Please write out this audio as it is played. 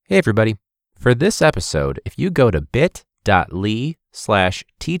Hey everybody. For this episode, if you go to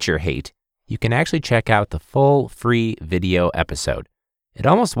bit.ly/teacherhate, you can actually check out the full free video episode. It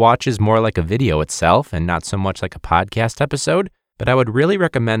almost watches more like a video itself and not so much like a podcast episode, but I would really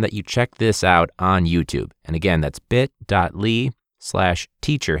recommend that you check this out on YouTube. And again, that's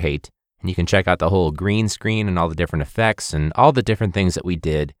bit.ly/teacherhate, and you can check out the whole green screen and all the different effects and all the different things that we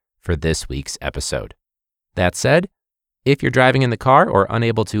did for this week's episode. That said, if you're driving in the car or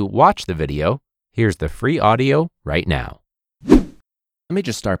unable to watch the video, here's the free audio right now. Let me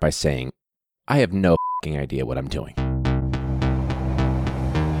just start by saying, I have no f***ing idea what I'm doing.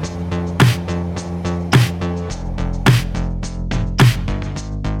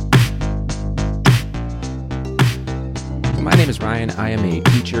 My name is Ryan. I am a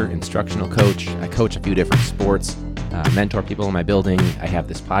teacher, instructional coach. I coach a few different sports, mentor people in my building. I have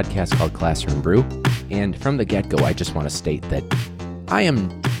this podcast called Classroom Brew. And from the get-go, I just want to state that I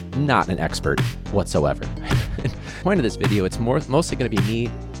am not an expert whatsoever. The point of this video, it's mostly going to be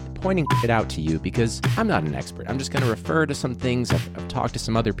me pointing it out to you because I'm not an expert. I'm just going to refer to some things. I've talked to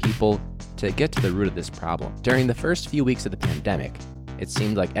some other people to get to the root of this problem. During the first few weeks of the pandemic, it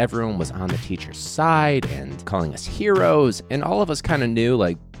seemed like everyone was on the teacher's side and calling us heroes, and all of us kind of knew,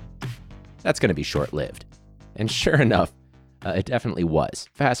 like, that's going to be short-lived. And sure enough, it definitely was.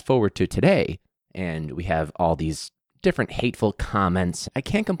 Fast forward to today, and we have all these different hateful comments. I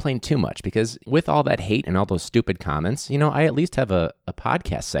can't complain too much because with all that hate and all those stupid comments, I at least have a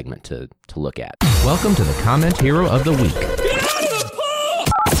podcast segment to look at. Welcome to the Comment Hero of the Week.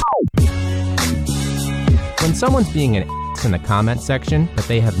 When someone's being an in the comment section, but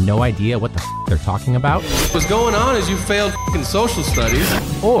they have no idea what the they're talking about. What's going on is you failed social studies.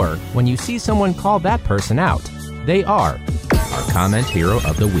 Or when you see someone call that person out, they are our Comment Hero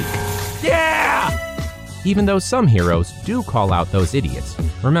of the Week. Yeah! Even though some heroes do call out those idiots,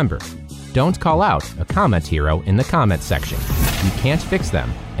 remember, don't call out a comment hero in the comment section. You can't fix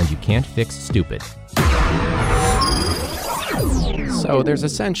them, and you can't fix stupid. So there's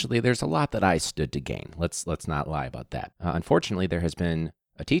a lot that I stood to gain. Let's not lie about that. Unfortunately, there has been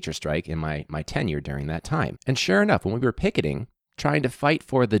a teacher strike in my tenure during that time. And sure enough, when we were picketing, trying to fight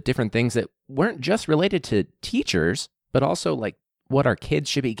for the different things that weren't just related to teachers, but also like what our kids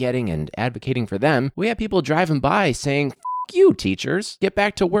should be getting and advocating for them, we had people driving by saying, "F you, teachers, get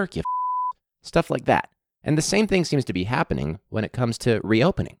back to work, you stuff like that." And the same thing seems to be happening when it comes to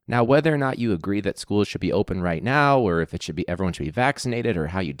reopening. Now, whether or not you agree that schools should be open right now, or if everyone should be vaccinated, or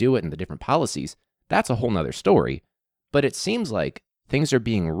how you do it and the different policies, that's a whole nother story. But it seems like things are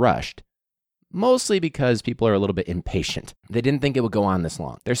being rushed, mostly because people are a little bit impatient. They didn't think it would go on this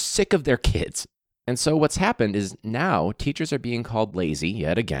long. They're sick of their kids. And so what's happened is now teachers are being called lazy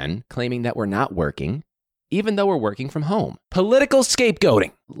yet again, claiming that we're not working, even though we're working from home. Political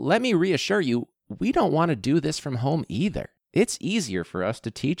scapegoating. Let me reassure you, we don't want to do this from home either. It's easier for us to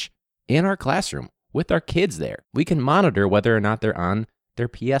teach in our classroom with our kids there. We can monitor whether or not they're on their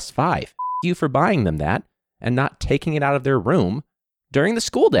PS5. F you for buying them that and not taking it out of their room during the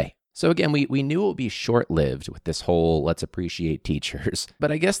school day. So again, we knew it would be short-lived with this whole let's appreciate teachers.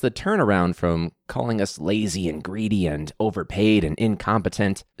 But I guess the turnaround from calling us lazy and greedy and overpaid and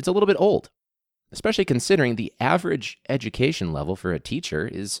incompetent, it's a little bit old. Especially considering the average education level for a teacher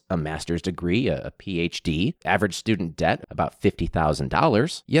is a master's degree, a PhD, average student debt about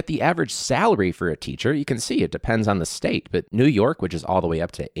 $50,000. Yet the average salary for a teacher, you can see it depends on the state, but New York, which is all the way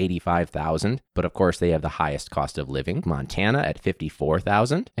up to $85,000, but of course they have the highest cost of living. Montana at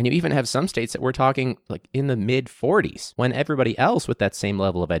 $54,000, and you even have some states that we're talking like in the mid 40s, when everybody else with that same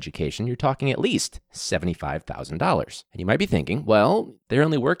level of education, you're talking at least $75,000. And you might be thinking, well, they're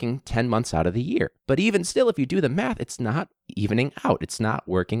only working 10 months out of the year. But even still, if you do the math, it's not evening out. It's not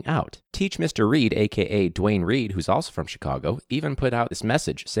working out. Teach Mr. Reed, aka Dwayne Reed, who's also from Chicago, even put out this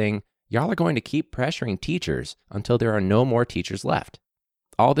message saying, y'all are going to keep pressuring teachers until there are no more teachers left.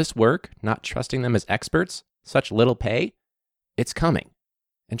 All this work, not trusting them as experts, such little pay, it's coming.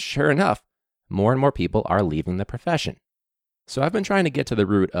 And sure enough, more and more people are leaving the profession. So I've been trying to get to the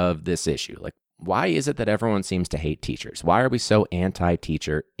root of this issue. Like, why is it that everyone seems to hate teachers? Why are we so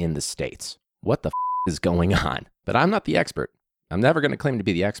anti-teacher in the States? What the is going on? But I'm not the expert. I'm never going to claim to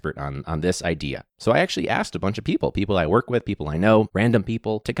be the expert on this idea. So I actually asked a bunch of people I work with, people I know, random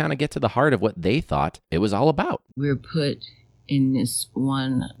people, to kind of get to the heart of what they thought it was all about. We're put in this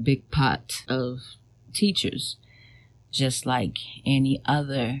one big pot of teachers, just like any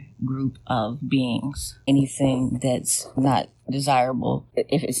other group of beings. Anything that's not desirable,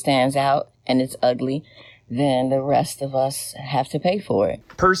 if it stands out and it's ugly, then the rest of us have to pay for it.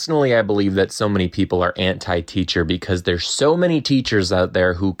 Personally, I believe that so many people are anti-teacher because there's so many teachers out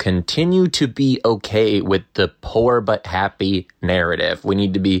there who continue to be okay with the poor but happy narrative. We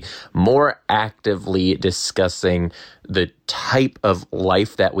need to be more actively discussing the type of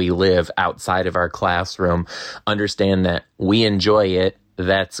life that we live outside of our classroom. Understand that we enjoy it.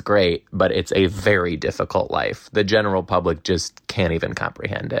 That's great, but it's a very difficult life. The general public just can't even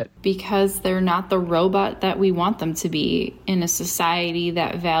comprehend it. Because they're not the robot that we want them to be in a society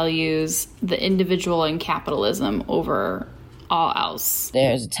that values the individual and capitalism over all else.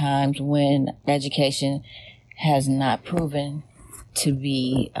 There's times when education has not proven to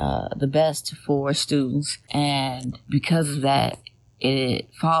be the best for students, and because of that, it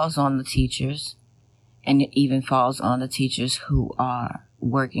falls on the teachers, and it even falls on the teachers who are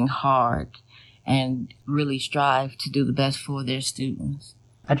working hard and really strive to do the best for their students.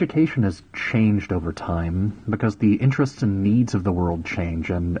 Education has changed over time because the interests and needs of the world change,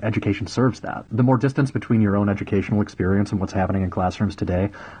 and education serves that. The more distance between your own educational experience and what's happening in classrooms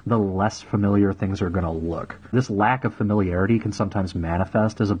today, the less familiar things are going to look. This lack of familiarity can sometimes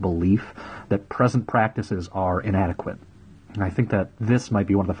manifest as a belief that present practices are inadequate. And I think that this might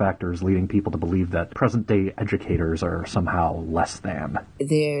be one of the factors leading people to believe that present-day educators are somehow less than.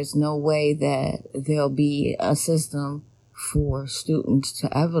 There's no way that there'll be a system for students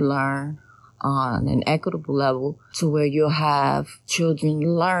to ever learn on an equitable level to where you'll have children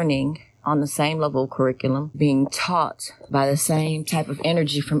learning on the same level of curriculum, being taught by the same type of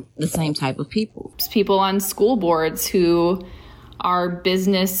energy from the same type of people. People on school boards who are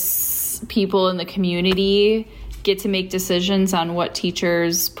business people in the community get to make decisions on what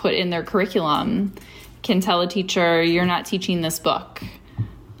teachers put in their curriculum, can tell a teacher, you're not teaching this book.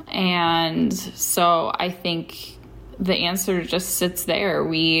 And so I think the answer just sits there.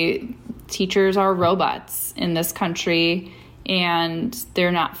 Teachers are robots in this country, and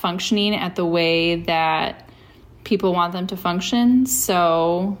they're not functioning at the way that people want them to function.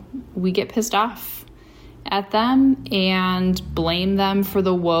 So we get pissed off at them and blame them for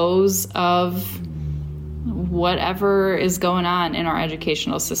the woes of whatever is going on in our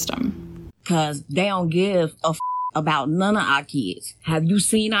educational system. Because they don't give a about none of our kids. Have you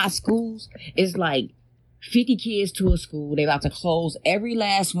seen our schools? It's like 50 kids to a school. They about to close every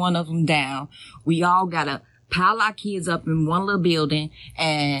last one of them down. We all got to pile our kids up in one little building,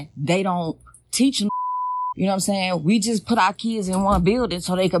 and they don't teach them. You know what I'm saying? We just put our kids in one building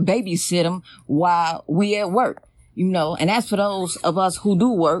so they could babysit them while we at work. You know, and that's for those of us who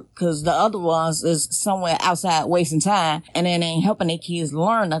do work, because the other ones is somewhere outside wasting time, and then ain't helping their kids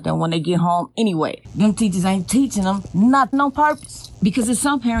learn nothing when they get home anyway. Them teachers ain't teaching them nothing on purpose, because there's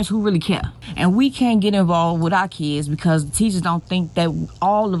some parents who really care. And we can't get involved with our kids because the teachers don't think that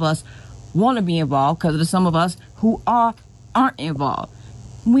all of us want to be involved, because there's some of us who aren't involved.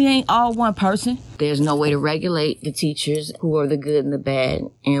 We ain't all one person. There's no way to regulate the teachers who are the good and the bad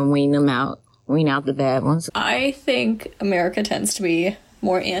and wean them out. Wean out the bad ones. I think America tends to be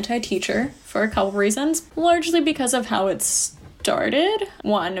more anti-teacher for a couple reasons, largely because of how it started.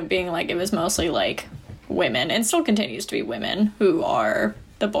 One being like it was mostly like women, and still continues to be women, who are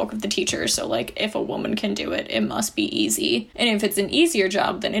the bulk of the teachers. So like if a woman can do it, it must be easy. And if it's an easier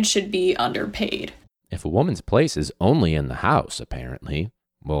job, then it should be underpaid. If a woman's place is only in the house, apparently,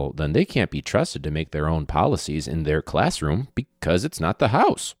 well, then they can't be trusted to make their own policies in their classroom because it's not the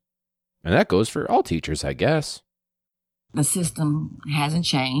house. And that goes for all teachers, I guess. The system hasn't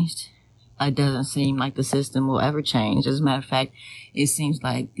changed. It doesn't seem like the system will ever change. As a matter of fact, it seems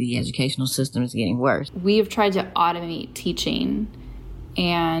like the educational system is getting worse. We have tried to automate teaching,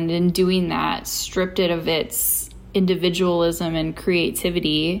 and in doing that, stripped it of its individualism and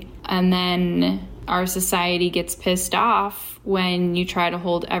creativity. And then our society gets pissed off when you try to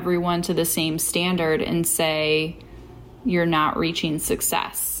hold everyone to the same standard and say you're not reaching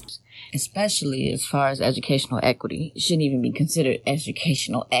success. Especially as far as educational equity. It shouldn't even be considered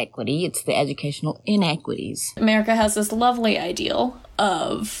educational equity. It's the educational inequities. America has this lovely ideal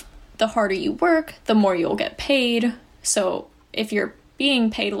of the harder you work, the more you'll get paid. So if you're being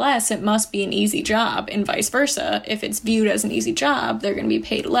paid less, it must be an easy job, and vice versa. If it's viewed as an easy job, they're going to be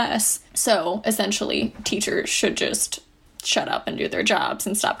paid less. So essentially, teachers should just shut up and do their jobs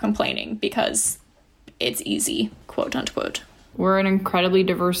and stop complaining because it's easy, quote unquote. We're an incredibly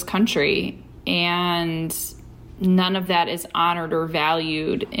diverse country, and none of that is honored or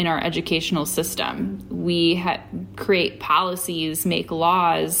valued in our educational system. We create policies, make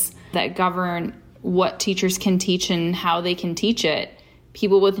laws that govern what teachers can teach and how they can teach it.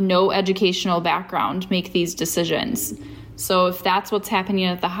 People with no educational background make these decisions. So if that's what's happening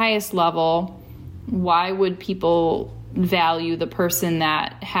at the highest level, Why would people value the person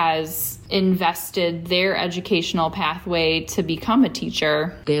that has invested their educational pathway to become a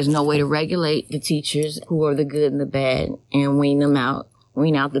teacher? There's no way to regulate the teachers who are the good and the bad and wean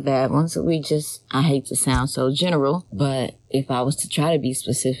out the bad ones. So I hate to sound so general, but if I was to try to be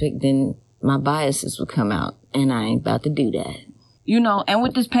specific, then my biases would come out, and I ain't about to do that. And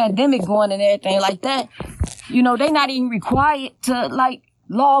with this pandemic going and everything like that, they not even required to,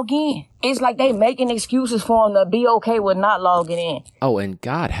 log in. It's like they making excuses for them to be okay with not logging in. Oh, and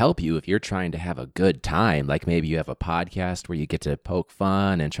God help you if you're trying to have a good time. Like maybe you have a podcast where you get to poke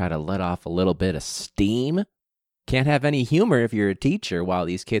fun and try to let off a little bit of steam. Can't have any humor if you're a teacher while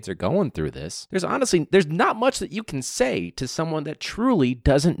these kids are going through this. There's not much that you can say to someone that truly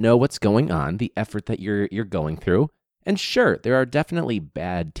doesn't know what's going on, the effort that you're going through. And sure, there are definitely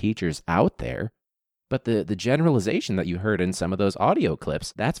bad teachers out there, but the generalization that you heard in some of those audio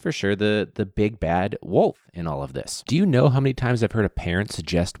clips, that's for sure the big bad wolf in all of this. Do you know how many times I've heard a parent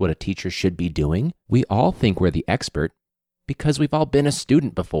suggest what a teacher should be doing? We all think we're the expert, because we've all been a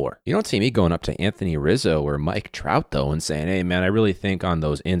student before. You don't see me going up to Anthony Rizzo or Mike Trout, though, and saying, hey, man, I really think on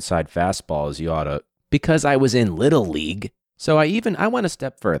those inside fastballs you ought to, because I was in Little League. So I went a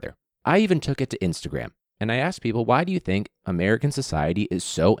step further. I even took it to Instagram, and I asked people, why do you think American society is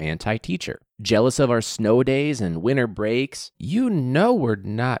so anti-teacher? Jealous of our snow days and winter breaks? We're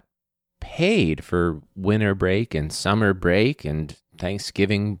not paid for winter break and summer break and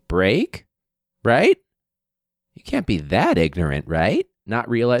Thanksgiving break, right? You can't be that ignorant, right? Not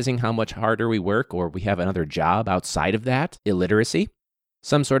realizing how much harder we work or we have another job outside of that? Illiteracy?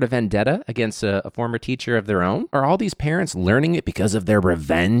 Some sort of vendetta against a former teacher of their own? Are all these parents learning it because of their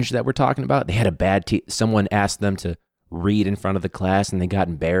revenge that we're talking about? They had a bad someone asked them to read in front of the class and they got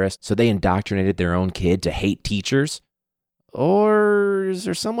embarrassed, so they indoctrinated their own kid to hate teachers? Or is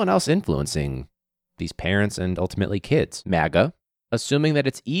there someone else influencing these parents and ultimately kids? MAGA, assuming that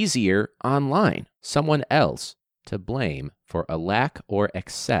it's easier online. Someone else to blame for a lack or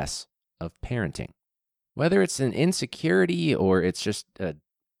excess of parenting. Whether it's an insecurity or it's just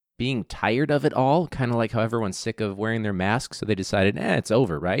being tired of it all, kind of like how everyone's sick of wearing their masks, so they decided, it's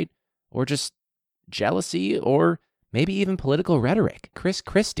over, right? Or just jealousy, or maybe even political rhetoric. Chris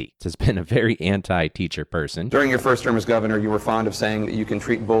Christie has been a very anti-teacher person. During your first term as governor, you were fond of saying that you can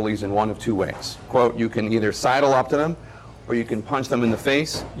treat bullies in one of two ways. Quote, you can either sidle up to them or you can punch them in the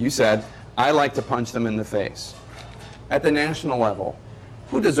face. You said, I like to punch them in the face. At the national level,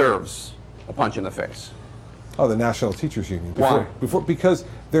 who deserves a punch in the face? Oh, the National Teachers Union. Why? Because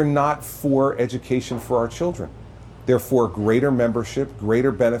they're not for education for our children. They're for greater membership,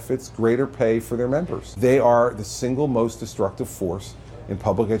 greater benefits, greater pay for their members. They are the single most destructive force in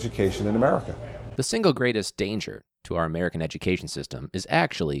public education in America. The single greatest danger to our American education system is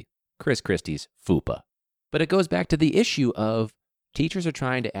actually Chris Christie's FUPA. But it goes back to the issue of teachers are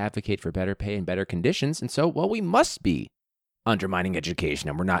trying to advocate for better pay and better conditions, and so, we must be undermining education,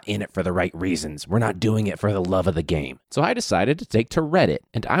 and we're not in it for the right reasons. We're not doing it for the love of the game. So I decided to take to Reddit,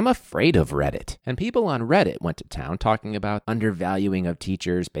 and I'm afraid of Reddit. And people on Reddit went to town talking about undervaluing of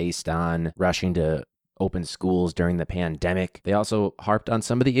teachers based on rushing to open schools during the pandemic. They also harped on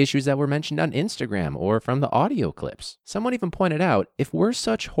some of the issues that were mentioned on Instagram or from the audio clips. Someone even pointed out, if we're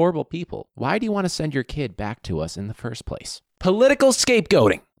such horrible people, why do you want to send your kid back to us in the first place? Political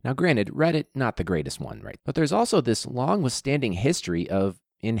scapegoating. Now, granted, Reddit, not the greatest one, right? But there's also this long withstanding history of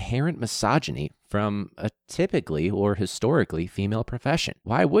inherent misogyny from a typically or historically female profession.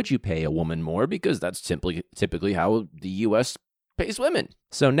 Why would you pay a woman more? Because that's typically how the U.S. pays women.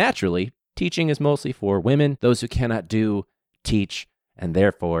 So naturally, teaching is mostly for women, those who cannot teach, and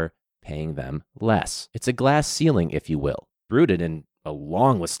therefore paying them less. It's a glass ceiling, if you will, rooted in a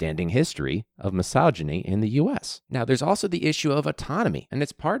long withstanding history of misogyny in the U.S. Now, there's also the issue of autonomy, and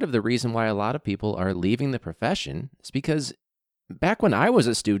it's part of the reason why a lot of people are leaving the profession. Is because back when I was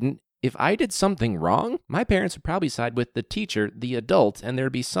a student, if I did something wrong, my parents would probably side with the teacher, the adult, and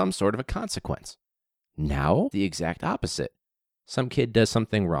there'd be some sort of a consequence. Now, the exact opposite. Some kid does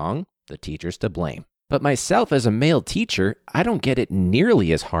something wrong, the teacher's to blame. But myself as a male teacher, I don't get it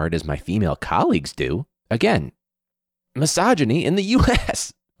nearly as hard as my female colleagues do. Again, misogyny in the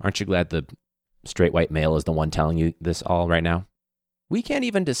U.S. Aren't you glad the straight white male is the one telling you this all right now? We can't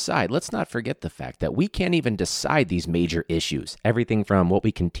even decide. Let's not forget the fact that we can't even decide these major issues. Everything from what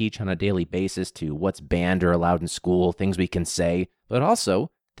we can teach on a daily basis to what's banned or allowed in school, things we can say, but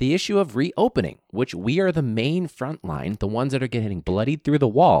also the issue of reopening, which we are the main front line, the ones that are getting bloodied through the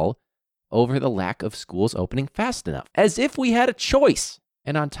wall over the lack of schools opening fast enough, as if we had a choice.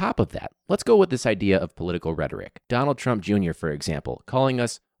 And on top of that, let's go with this idea of political rhetoric. Donald Trump Jr., for example, calling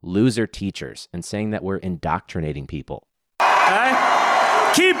us loser teachers and saying that we're indoctrinating people.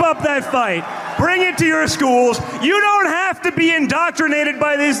 Keep up that fight. Bring it to your schools. You don't have to be indoctrinated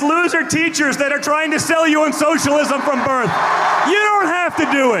by these loser teachers that are trying to sell you on socialism from birth. You don't have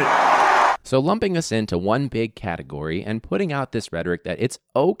to do it. So lumping us into one big category and putting out this rhetoric that it's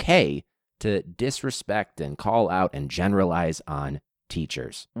okay to disrespect and call out and generalize on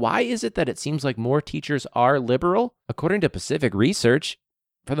teachers. Why is it that it seems like more teachers are liberal? According to Pacific Research,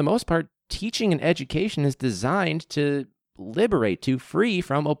 for the most part, teaching and education is designed to liberate, to free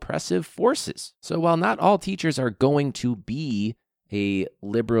from oppressive forces. So while not all teachers are going to be a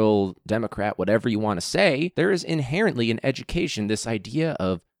liberal, Democrat, whatever you want to say, there is inherently in education this idea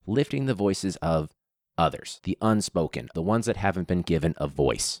of lifting the voices of others, the unspoken, the ones that haven't been given a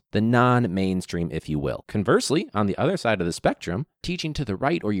voice, the non-mainstream, if you will. Conversely, on the other side of the spectrum, teaching to the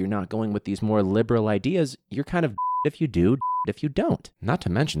right or you're not going with these more liberal ideas, you're kind of if you do, if you don't. Not to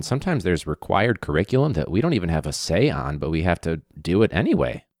mention, sometimes there's required curriculum that we don't even have a say on, but we have to do it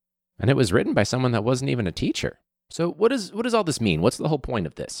anyway. And it was written by someone that wasn't even a teacher. So what does all this mean? What's the whole point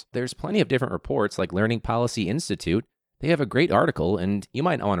of this? There's plenty of different reports like Learning Policy Institute. They have a great article, and you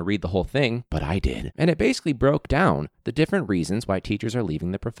might not want to read the whole thing, but I did. And it basically broke down the different reasons why teachers are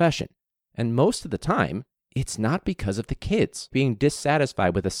leaving the profession. And most of the time, it's not because of the kids being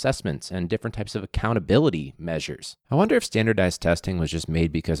dissatisfied with assessments and different types of accountability measures. I wonder if standardized testing was just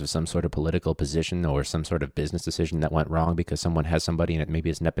made because of some sort of political position or some sort of business decision that went wrong because someone has somebody and maybe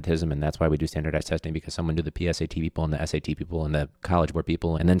it's nepotism and that's why we do standardized testing because someone knew the PSAT people and the SAT people and the College Board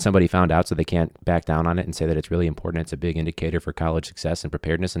people and then somebody found out so they can't back down on it and say that it's really important. It's a big indicator for college success and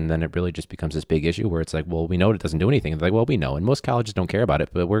preparedness, and then it really just becomes this big issue where it's like, well, we know it doesn't do anything. It's like, well, we know, and most colleges don't care about it,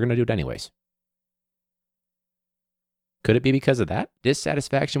 but we're going to do it anyways. Could it be because of that?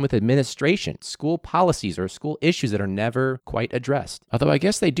 Dissatisfaction with administration, school policies, or school issues that are never quite addressed. Although I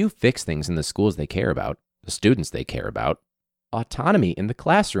guess they do fix things in the schools they care about, the students they care about. Autonomy in the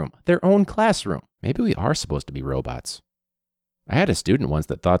classroom, their own classroom. Maybe we are supposed to be robots. I had a student once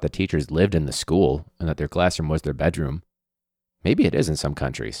that thought that teachers lived in the school and that their classroom was their bedroom. Maybe it is in some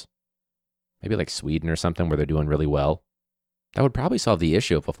countries. Maybe like Sweden or something where they're doing really well. That would probably solve the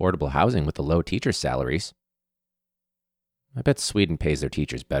issue of affordable housing with the low teacher salaries. I bet Sweden pays their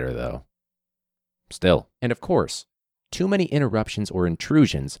teachers better, though. Still. And of course, too many interruptions or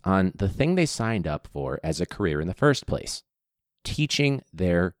intrusions on the thing they signed up for as a career in the first place. Teaching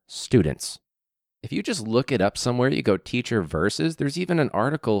their students. If you just look it up somewhere, you go teacher versus, there's even an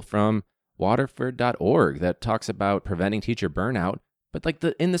article from Waterford.org that talks about preventing teacher burnout. But like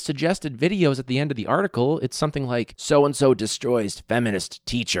in the suggested videos at the end of the article, it's something like, so-and-so destroys feminist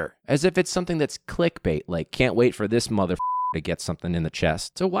teacher. As if it's something that's clickbait, like can't wait for this motherfucker to get something in the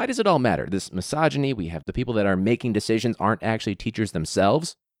chest. So why does it all matter? This misogyny, we have the people that are making decisions aren't actually teachers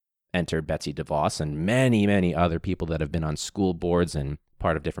themselves. Enter Betsy DeVos and many, many other people that have been on school boards and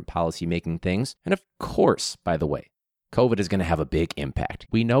part of different policy-making things. And of course, by the way, COVID is going to have a big impact.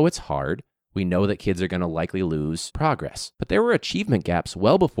 We know it's hard. We know that kids are going to likely lose progress. But there were achievement gaps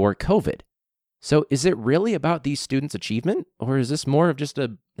well before COVID. So is it really about these students' achievement, or is this more of just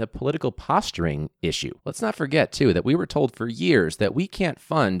a political posturing issue? Let's not forget, too, that we were told for years that we can't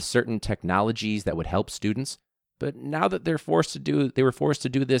fund certain technologies that would help students, but now that they were forced to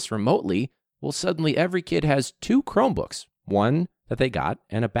do this remotely, well, suddenly every kid has 2 Chromebooks, one that they got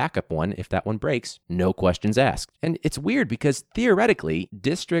and a backup one if that one breaks, no questions asked. And it's weird because theoretically,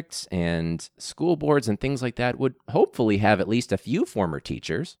 districts and school boards and things like that would hopefully have at least a few former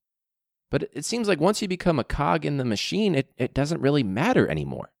teachers. But it seems like once you become a cog in the machine, it doesn't really matter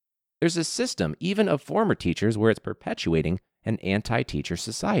anymore. There's a system, even of former teachers, where it's perpetuating an anti-teacher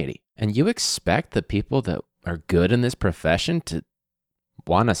society. And you expect the people that are good in this profession to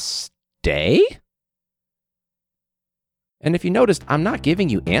want to stay? And if you noticed, I'm not giving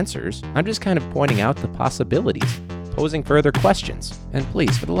you answers. I'm just kind of pointing out the possibilities, posing further questions. And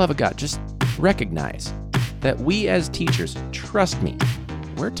please, for the love of God, just recognize that we as teachers, trust me,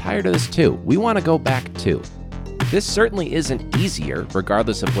 we're tired of this too. We want to go back too. This certainly isn't easier,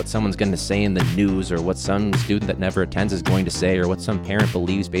 regardless of what someone's going to say in the news or what some student that never attends is going to say or what some parent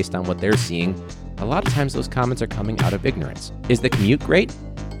believes based on what they're seeing. A lot of times those comments are coming out of ignorance. Is the commute great?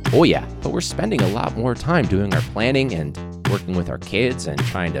 Oh yeah, but we're spending a lot more time doing our planning and working with our kids and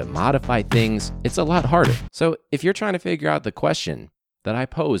trying to modify things. It's a lot harder. So if you're trying to figure out the question that I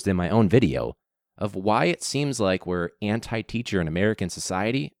posed in my own video of why it seems like we're anti-teacher in American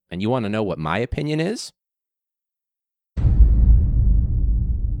society, and you want to know what my opinion is,